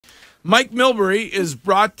Mike Milbury is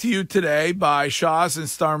brought to you today by Shaw's and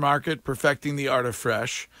Star Market, perfecting the art of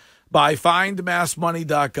fresh, by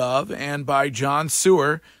findmassmoney.gov, and by John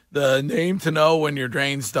Sewer, the name to know when your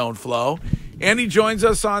drains don't flow. And he joins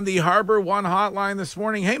us on the Harbor One hotline this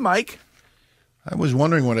morning. Hey, Mike. I was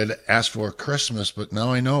wondering what I'd ask for Christmas, but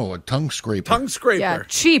now I know. A tongue scraper. Tongue scraper. Yeah,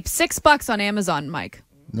 cheap. $6 on Amazon, Mike.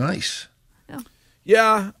 Nice.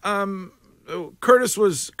 Yeah. Curtis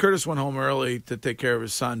went home early to take care of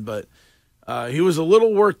his son, but he was a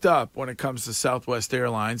little worked up when it comes to Southwest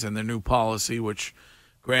Airlines and their new policy, which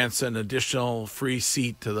grants an additional free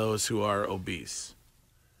seat to those who are obese.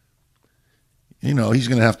 You know, he's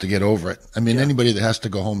going to have to get over it. I mean, anybody that has to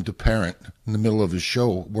go home to parent in the middle of his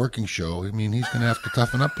show, working show, I mean, he's going to have to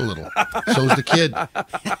toughen up a little. So's the kid.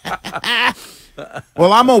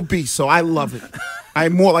 Well, I'm obese, so I love it.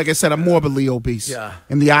 I'm more, like I said, I'm morbidly obese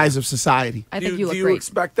in the eyes of society. I think you look do you great.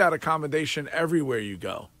 expect that accommodation everywhere you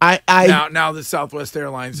go? Now that Southwest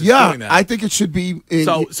Airlines is doing that. I think it should be.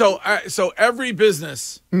 So every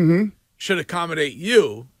business should accommodate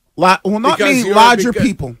you. Well, not me, larger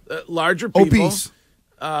people. Larger people. Obese.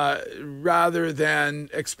 Rather than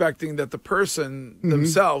expecting that the person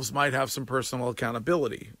themselves might have some personal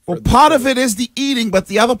accountability. Well, part of it is the eating, but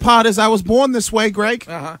the other part is I was born this way, Greg.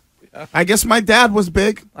 I guess my dad was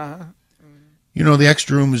big. You know, the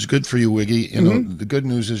extra room is good for you, Wiggy. You know, the good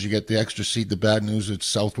news is you get the extra seat. The bad news, it's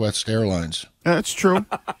Southwest Airlines. That's true.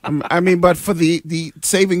 I mean, but for the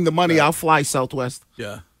saving the money, I'll fly Southwest.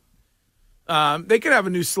 Yeah. They could have a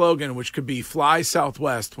new slogan, which could be "Fly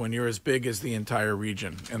Southwest when you're as big as the entire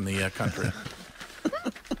region in the country."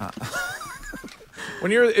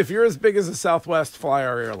 If you're as big as the Southwest, fly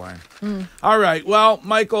our airline. All right. Well,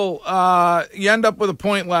 Michael, you end up with a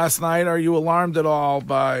point last night. Are you alarmed at all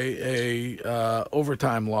by a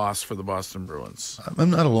overtime loss for the Boston Bruins? I'm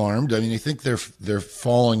not alarmed. I mean, I think they're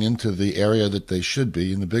falling into the area that they should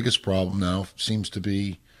be, and the biggest problem now seems to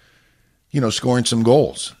be, scoring some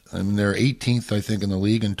goals. I mean, they're 18th, I think, in the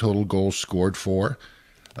league in total goals scored for.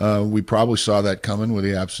 We probably saw that coming with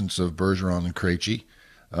the absence of Bergeron and Krejci,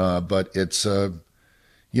 but it's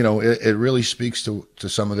it really speaks to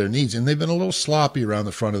some of their needs, and they've been a little sloppy around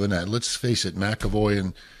the front of the net. Let's face it,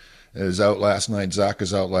 McAvoy is out last night, Zach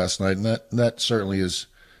is out last night, and that certainly is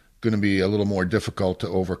going to be a little more difficult to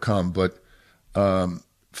overcome. But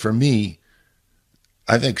for me,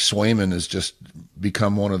 I think Swayman has just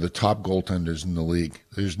become one of the top goaltenders in the league.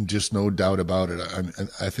 There's just no doubt about it.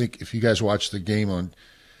 I think if you guys watched the game on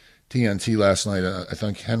TNT last night, I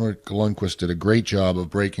think Henrik Lundqvist did a great job of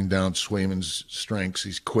breaking down Swayman's strengths.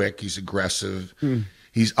 He's quick, he's aggressive,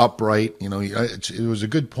 he's upright. It was a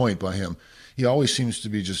good point by him. He always seems to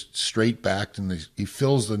be just straight backed, and he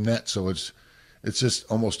fills the net, so it's just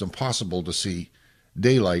almost impossible to see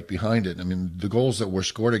daylight behind it. I mean, the goals that were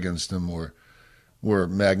scored against him were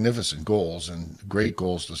magnificent goals and great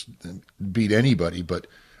goals to beat anybody, but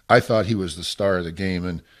I thought he was the star of the game,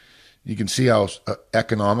 and you can see how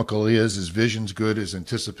economical he is. His vision's good, his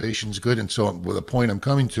anticipation's good, and so the point I'm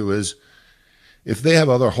coming to is if they have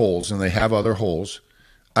other holes, and they have other holes,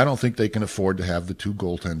 I don't think they can afford to have the two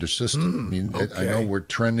goaltender system. I know we're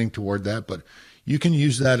trending toward that, but you can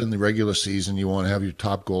use that in the regular season. You want to have your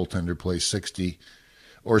top goaltender play 60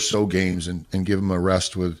 or so games and give him a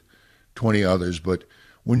rest with 20 others, but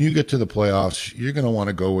when you get to the playoffs, you're going to want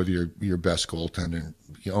to go with your best goaltender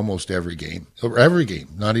almost every game,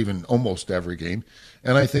 not even almost every game.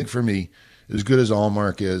 And I think for me, as good as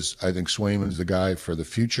Ullmark is, I think Swayman's the guy for the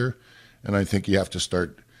future, and I think you have to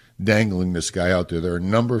start dangling this guy out there. There are a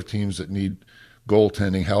number of teams that need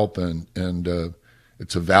goaltending help, and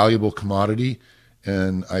it's a valuable commodity,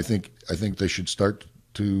 and I think they should start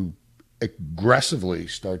to aggressively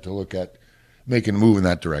look at making a move in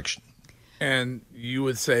that direction. And you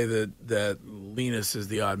would say that Linus is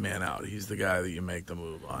the odd man out. He's the guy that you make the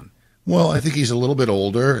move on. Well, I think he's a little bit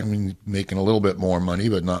older. I mean, making a little bit more money,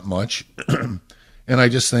 but not much. And I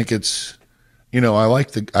just think it's, I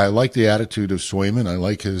like the attitude of Swayman. I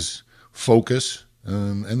like his focus.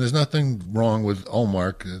 And there's nothing wrong with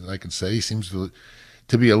Ullmark, I can say. He seems to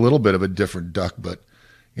be a little bit of a different duck, but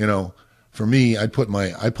for me, I put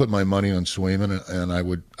my money on Swayman, and I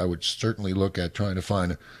would certainly look at trying to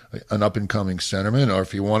find an up and coming centerman, or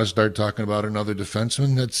if you want to start talking about another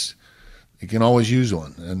defenseman, you can always use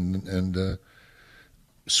one. And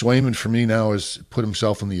Swayman for me now has put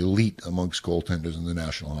himself in the elite amongst goaltenders in the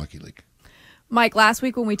National Hockey League. Mike, last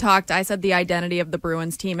week when we talked, I said the identity of the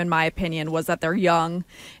Bruins team, in my opinion, was that they're young,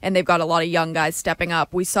 and they've got a lot of young guys stepping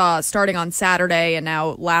up. We saw, starting on Saturday and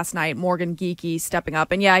now last night, Morgan Geekie stepping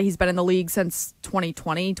up. And yeah, he's been in the league since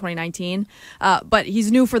 2020, 2019, but he's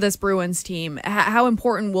new for this Bruins team. How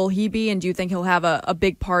important will he be, and do you think he'll have a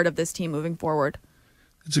big part of this team moving forward?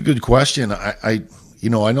 It's a good question. I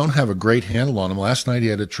don't have a great handle on him. Last night he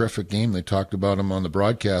had a terrific game. They talked about him on the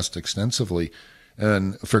broadcast extensively,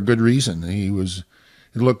 and for good reason. It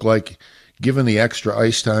looked like, given the extra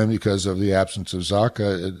ice time because of the absence of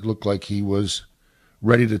Zacha, it looked like he was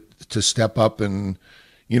ready to step up and,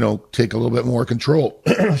 take a little bit more control.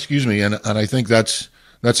 Excuse me. And I think that's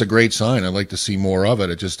a great sign. I'd like to see more of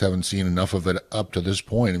it. I just haven't seen enough of it up to this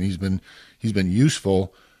point. I mean, he's been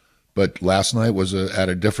useful, but last night was at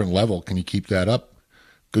a different level. Can you keep that up?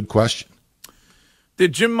 Good question.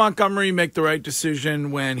 Did Jim Montgomery make the right decision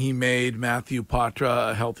when he made Matthew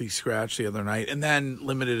Poitras a healthy scratch the other night and then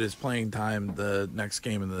limited his playing time the next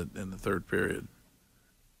game in the third period?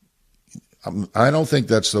 I don't think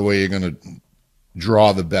that's the way you're going to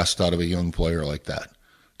draw the best out of a young player like that.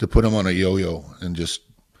 To put him on a yo-yo and just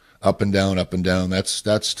up and down, that's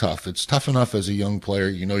tough. It's tough enough as a young player.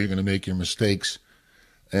 You're going to make your mistakes,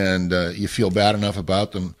 and you feel bad enough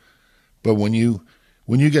about them. But when you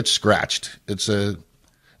get scratched,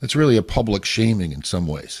 it's really a public shaming in some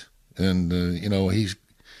ways. And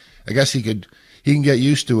I guess he can get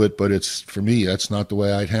used to it, but for me, that's not the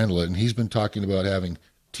way I'd handle it. And he's been talking about having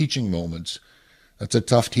teaching moments. That's a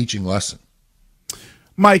tough teaching lesson.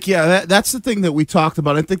 Mike, yeah, that's the thing that we talked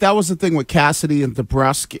about. I think that was the thing with Cassidy and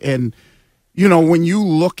DeBrusk. And, when you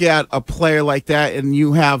look at a player like that and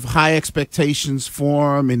you have high expectations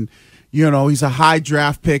for him and, he's a high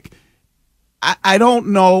draft pick, I don't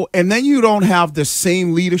know. And then you don't have the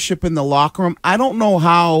same leadership in the locker room. I don't know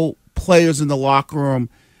how players in the locker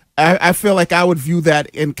room, I feel like I would view that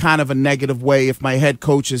in kind of a negative way if my head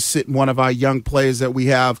coach is sitting one of our young players that we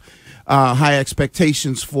have high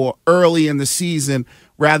expectations for early in the season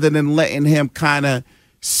rather than letting him kind of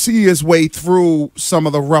see his way through some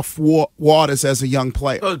of the rough waters as a young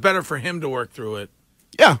player. So it's better for him to work through it.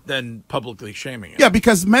 Yeah. Than publicly shaming it. Yeah,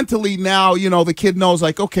 because mentally now, the kid knows,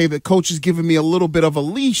 like, okay, the coach is giving me a little bit of a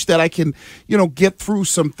leash that I can, get through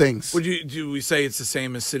some things. Do we say it's the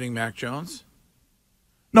same as sitting Mac Jones?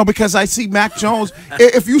 No, because I see Mac Jones.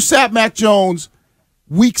 If you sat Mac Jones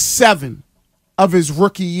week 7 of his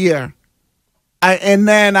rookie year,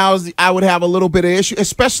 I would have a little bit of issue,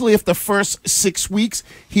 especially if the first 6 weeks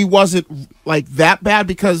he wasn't like that bad.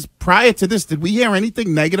 Because prior to this, did we hear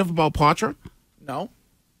anything negative about Poitras? No.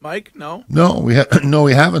 Mike, no. No, we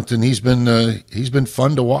haven't, and he's been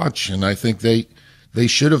fun to watch, and I think they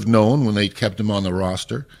should have known when they kept him on the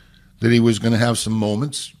roster that he was going to have some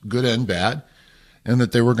moments, good and bad, and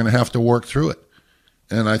that they were going to have to work through it.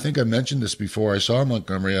 And I think I mentioned this before. I saw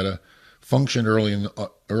Montgomery at a function early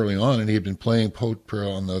on, and he had been playing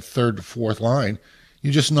Poitras on the third to fourth line.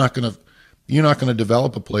 You're not going to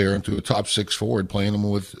develop a player into a top 6 forward playing him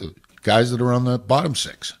with guys that are on the bottom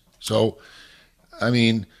 6. So, I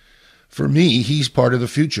mean, for me, he's part of the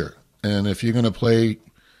future. And if you're going to play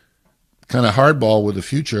kind of hardball with the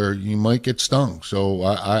future, you might get stung. So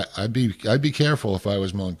I'd be careful if I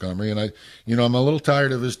was Montgomery. And I'm a little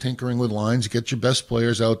tired of his tinkering with lines. Get your best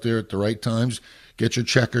players out there at the right times. Get your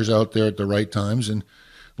checkers out there at the right times and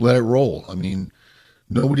let it roll. I mean,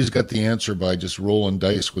 nobody's got the answer by just rolling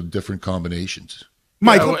dice with different combinations.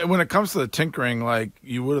 Michael, when it comes to the tinkering, like,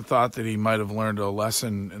 you would have thought that he might have learned a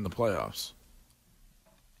lesson in the playoffs.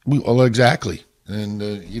 Well, exactly. And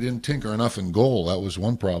he didn't tinker enough in goal. That was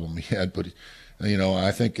one problem he had. But,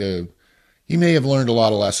 I think he may have learned a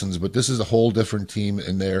lot of lessons, but this is a whole different team,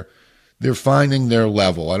 and they're finding their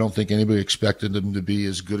level. I don't think anybody expected them to be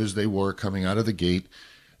as good as they were coming out of the gate.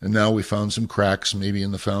 And now we found some cracks maybe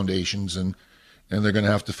in the foundations, and they're going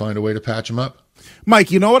to have to find a way to patch them up. Mike,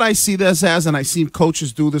 you know what I see this as, and I've seen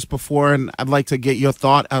coaches do this before, and I'd like to get your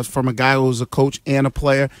thought as from a guy who's a coach and a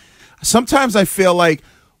player. Sometimes I feel like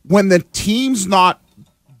when the team's not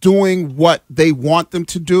doing what they want them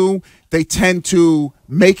to do, they tend to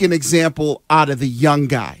make an example out of the young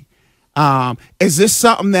guy. Is this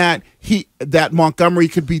something that Montgomery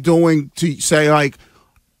could be doing to say, like,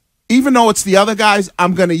 even though it's the other guys,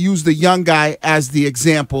 I'm going to use the young guy as the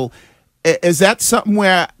example? Is that something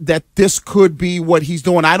where that this could be what he's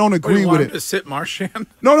doing? I don't agree with it. To sit Marchand?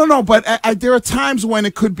 No. But there are times when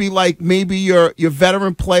it could be like maybe your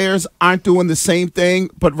veteran players aren't doing the same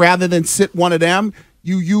thing, but rather than sit one of them,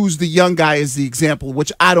 you use the young guy as the example,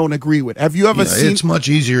 which I don't agree with. Have you ever seen? It's much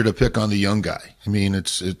easier to pick on the young guy. I mean,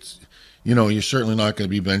 it's you're certainly not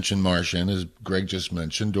going to be benching Marchand, as Greg just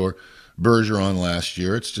mentioned, or Bergeron last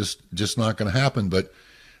year. It's just not going to happen. But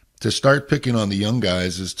to start picking on the young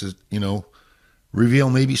guys is to, reveal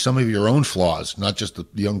maybe some of your own flaws, not just the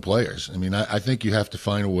young players. I mean, I think you have to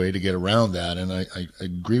find a way to get around that. And I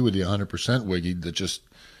agree with you 100%, Wiggy, that just,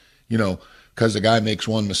 because the guy makes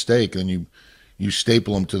one mistake and you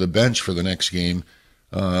staple him to the bench for the next game,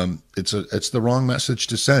 it's the wrong message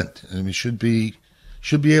to send. I mean, you should be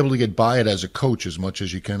able to get by it as a coach as much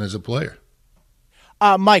as you can as a player.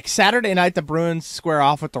 Mike, Saturday night the Bruins square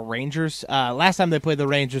off with the Rangers. Last time they played the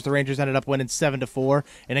Rangers ended up winning 7-4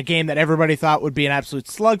 in a game that everybody thought would be an absolute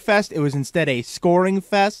slugfest. It was instead a scoring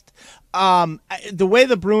fest. The way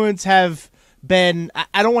the Bruins have been,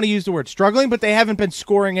 I don't want to use the word struggling, but they haven't been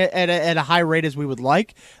scoring at a high rate as we would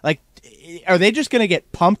like. Like, are they just going to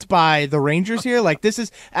get pumped by the Rangers here? Like, this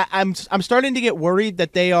is, I'm starting to get worried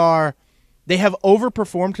that they have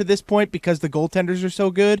overperformed to this point because the goaltenders are so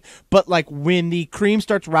good, but like when the cream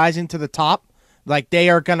starts rising to the top, like they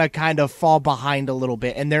are going to kind of fall behind a little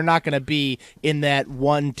bit, and they're not going to be in that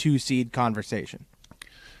 1-2 seed conversation.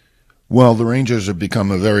 Well, the Rangers have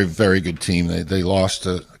become a very, very good team. They lost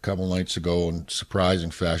a couple nights ago in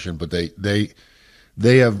surprising fashion, but they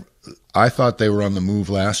have. I thought they were on the move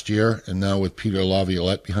last year, and now with Peter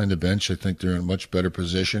Laviolette behind the bench, I think they're in a much better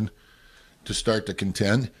position to start to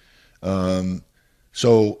contend.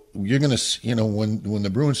 So you're going to, when the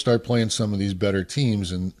Bruins start playing some of these better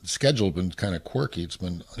teams, and the schedule has been kind of quirky. It's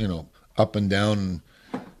been, up and down, and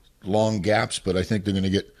long gaps, but I think they're going to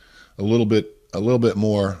get a little bit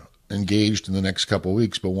more engaged in the next couple of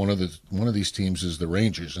weeks. But one of these teams is the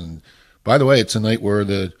Rangers. And by the way, it's a night where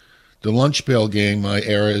the lunch pail gang, my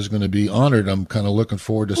era, is going to be honored. I'm kind of looking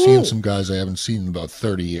forward to seeing some guys I haven't seen in about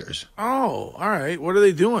 30 years. Oh, all right. What are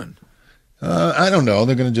they doing? I don't know.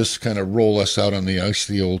 They're going to just kind of roll us out on the ice,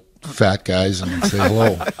 the old fat guys, and say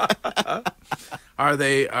hello. Are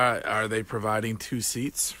they providing 2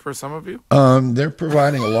 seats for some of you? They're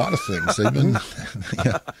providing a lot of things. They've been,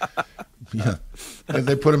 yeah.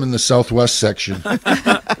 They put them in the Southwest section. All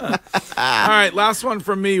right, last one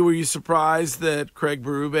from me. Were you surprised that Craig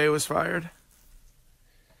Berube was fired?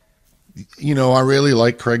 I really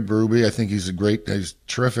like Craig Berube. I think he's he's a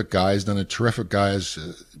terrific guy. He's done a terrific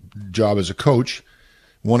job as a coach.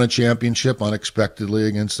 Won a championship unexpectedly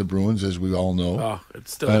against the Bruins, as we all know. Oh, it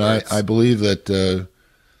still and hurts. I believe that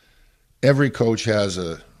every coach has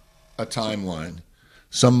a timeline,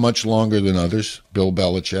 some much longer than others, Bill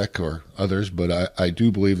Belichick or others, but I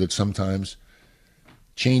do believe that sometimes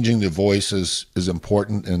changing the voice is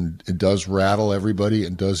important, and it does rattle everybody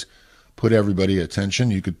and does put everybody at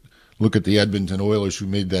attention. You could look at the Edmonton Oilers, who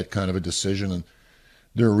made that kind of a decision, and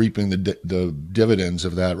they're reaping the dividends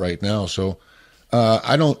of that right now. So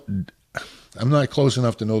I'm not close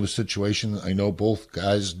enough to know the situation. I know both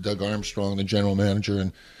guys, Doug Armstrong, the general manager,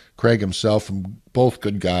 and Craig himself, and both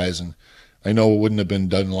good guys, and I know it wouldn't have been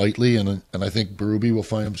done lightly, and I think Berube will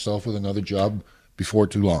find himself with another job before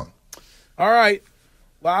too long. All right.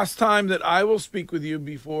 Last time that I will speak with you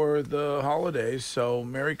before the holidays, so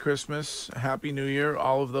Merry Christmas, Happy New Year,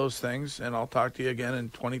 all of those things, and I'll talk to you again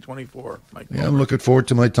in 2024. Mike. Yeah, I'm looking forward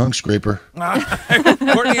to my tongue scraper.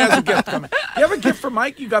 Courtney has a gift coming. You have a gift for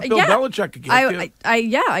Mike? You got Bill Belichick a gift.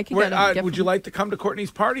 I can get a gift. Would you like to come to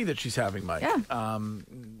Courtney's party that she's having, Mike? Yeah.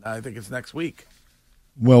 I think it's next week.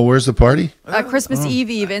 Well, where's the party? Christmas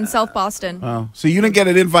Eve in South Boston. Oh, so you didn't get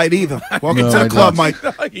an invite either. Welcome No, to the I club,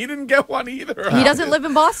 don't. Mike. He didn't get one either. He doesn't live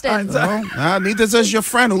in Boston. Neither does your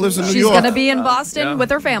friend who lives in New She's York. going to be in Boston with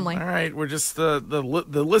her family. All right, we're just the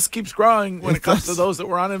list keeps growing when it comes to those that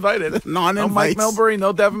were uninvited. Non-invites. No Mike Milbury,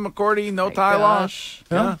 no Devin McCourty, no Ty Law.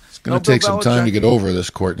 Yeah. It's going to take some time to get over this,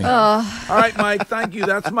 Courtney. All right, Mike, thank you.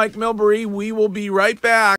 That's Mike Milbury. We will be right back.